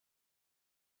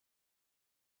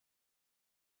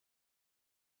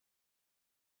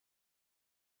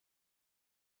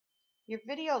Your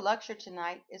video lecture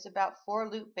tonight is about for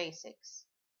loop basics.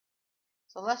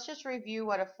 So let's just review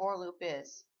what a for loop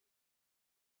is.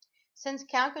 Since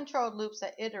count-controlled loops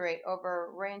that iterate over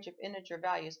a range of integer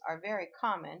values are very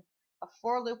common, a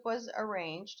for loop was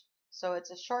arranged, so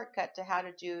it's a shortcut to how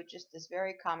to do just this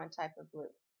very common type of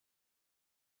loop.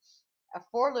 A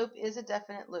for loop is a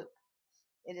definite loop.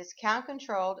 It is count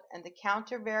controlled and the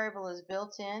counter variable is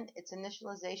built in, its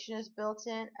initialization is built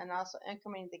in, and also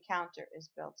incrementing the counter is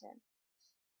built in.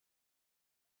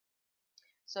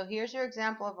 So here's your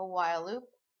example of a while loop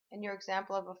and your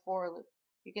example of a for loop.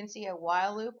 You can see a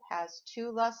while loop has two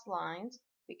less lines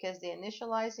because the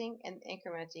initializing and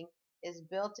incrementing is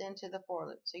built into the for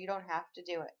loop, so you don't have to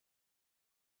do it.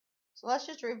 So let's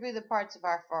just review the parts of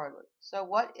our for loop. So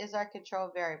what is our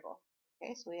control variable?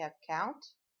 Okay, so we have count.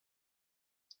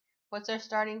 What's our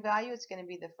starting value? It's going to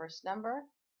be the first number.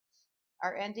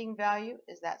 Our ending value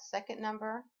is that second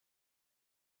number.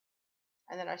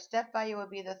 And then our step value will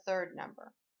be the third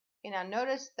number. Okay, now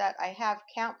notice that I have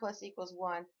count plus equals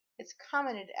 1. It's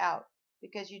commented out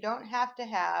because you don't have to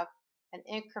have an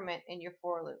increment in your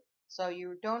for loop. So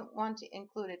you don't want to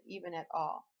include it even at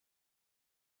all.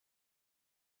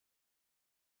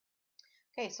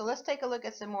 Okay, so let's take a look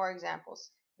at some more examples.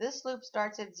 This loop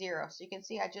starts at 0. So you can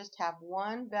see I just have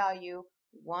one value,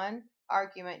 one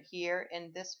argument here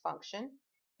in this function.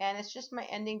 And it's just my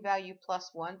ending value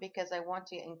plus 1 because I want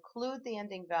to include the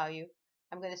ending value.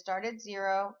 I'm going to start at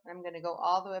 0 and I'm going to go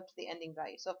all the way up to the ending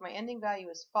value. So if my ending value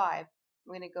is 5, I'm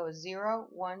going to go 0,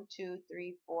 1, 2,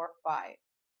 3, 4, 5.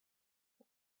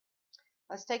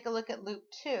 Let's take a look at loop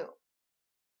 2.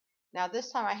 Now this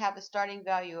time I have a starting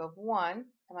value of 1 and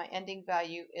my ending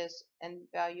value is end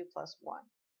value plus 1.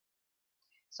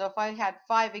 So if I had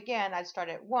 5 again, I'd start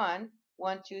at 1,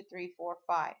 1, 2, 3, 4,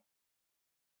 5.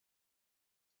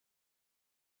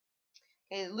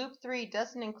 Okay, loop 3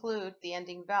 doesn't include the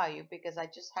ending value because I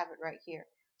just have it right here.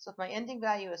 So if my ending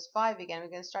value is 5 again, I'm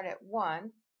going to start at 1.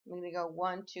 I'm going to go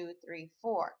 1, 2, 3,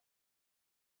 4.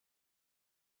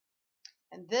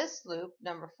 And this loop,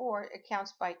 number 4, it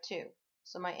counts by 2.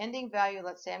 So my ending value,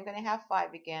 let's say I'm going to have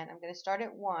 5 again. I'm going to start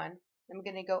at 1. I'm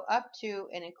going to go up to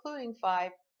and including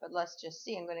 5, but let's just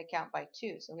see. I'm going to count by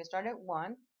 2. So I'm going to start at 1.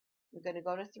 I'm going to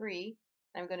go to 3.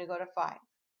 And I'm going to go to 5.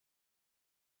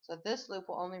 So this loop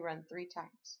will only run 3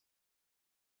 times.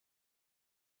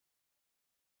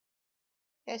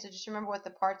 Okay, so just remember what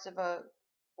the parts of a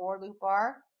for loop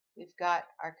are. We've got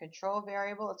our control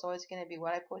variable. It's always going to be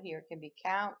what I put here. It can be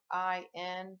count, I,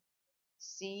 n,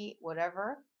 c,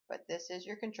 whatever, but this is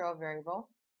your control variable.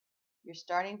 Your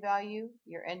starting value,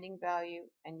 your ending value,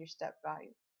 and your step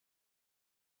value.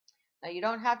 Now you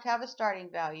don't have to have a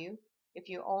starting value if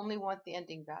you only want the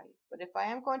ending value. But if I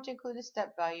am going to include a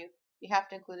step value, you have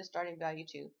to include a starting value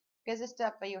too, because the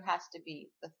step value has to be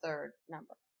the third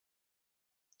number.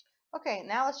 Okay,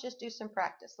 now let's just do some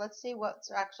practice. Let's see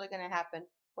what's actually going to happen.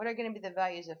 What are going to be the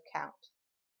values of count?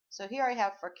 So here I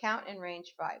have for count in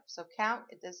range 5. So count,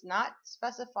 it does not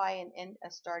specify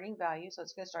a starting value, so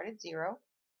it's going to start at 0.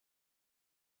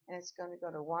 And it's going to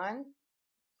go to 1,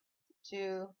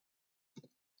 2,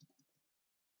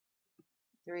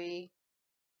 3,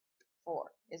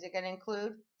 4. Is it going to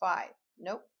include 5?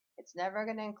 Nope. It's never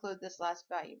going to include this last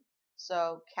value.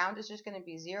 So count is just going to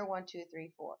be 0, 1, 2,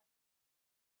 3, 4.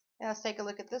 Now let's take a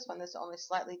look at this one. This is only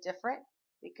slightly different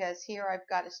because here I've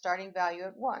got a starting value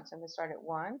at 1. So I'm going to start at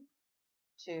 1,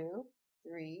 2,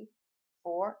 3,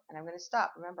 4, and I'm going to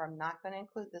stop. Remember, I'm not going to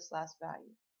include this last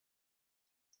value.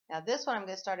 Now this one I'm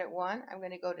going to start at 1. I'm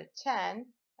going to go to 10.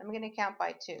 I'm going to count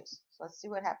by 2s. So let's see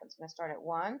what happens. I'm going to start at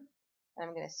 1, and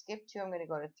I'm going to skip 2. I'm going to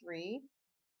go to 3.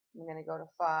 I'm going to go to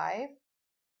 5,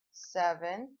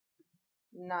 7,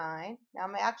 9. Now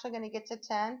I'm actually going to get to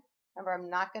 10. Remember, I'm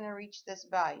not going to reach this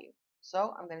value.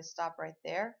 So I'm going to stop right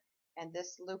there. And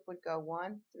this loop would go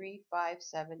 1, 3, 5,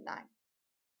 7, 9.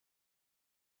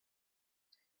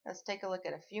 Let's take a look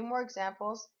at a few more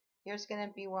examples. Here's going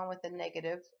to be one with a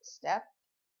negative step.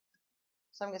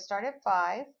 So I'm going to start at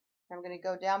 5. And I'm going to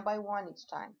go down by 1 each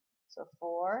time. So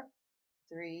 4,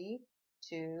 3,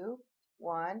 2,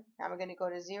 1. Now I'm going to go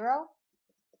to 0.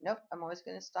 Nope, I'm always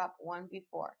going to stop 1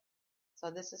 before.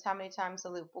 So this is how many times the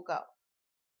loop will go.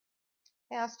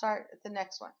 Okay, I'll start at the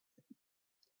next one.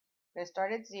 I'm going to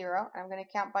start at 0, and I'm going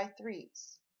to count by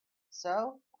 3s.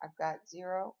 So I've got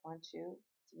 0, 1, 2,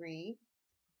 3,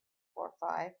 4,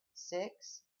 5,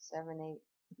 6, 7,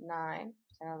 8, 9,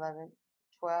 10, 11,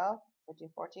 12, 13,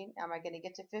 14. Am I going to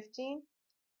get to 15?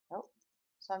 Nope.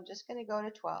 So I'm just going to go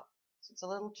to 12. So it's a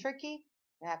little tricky.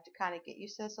 You have to kind of get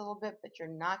used to this a little bit, but you're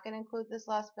not going to include this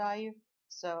last value.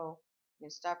 So you can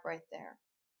stop right there.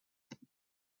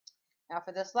 Now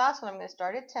for this last one, I'm going to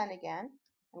start at 10 again.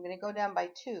 I'm going to go down by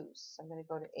 2s. So I'm going to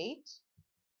go to 8,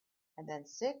 and then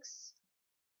 6,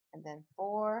 and then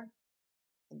 4,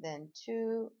 and then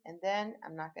 2, and then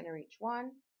I'm not going to reach 1.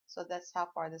 So that's how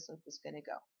far this loop is going to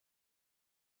go.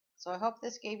 So I hope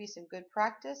this gave you some good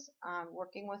practice on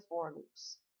working with for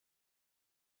loops.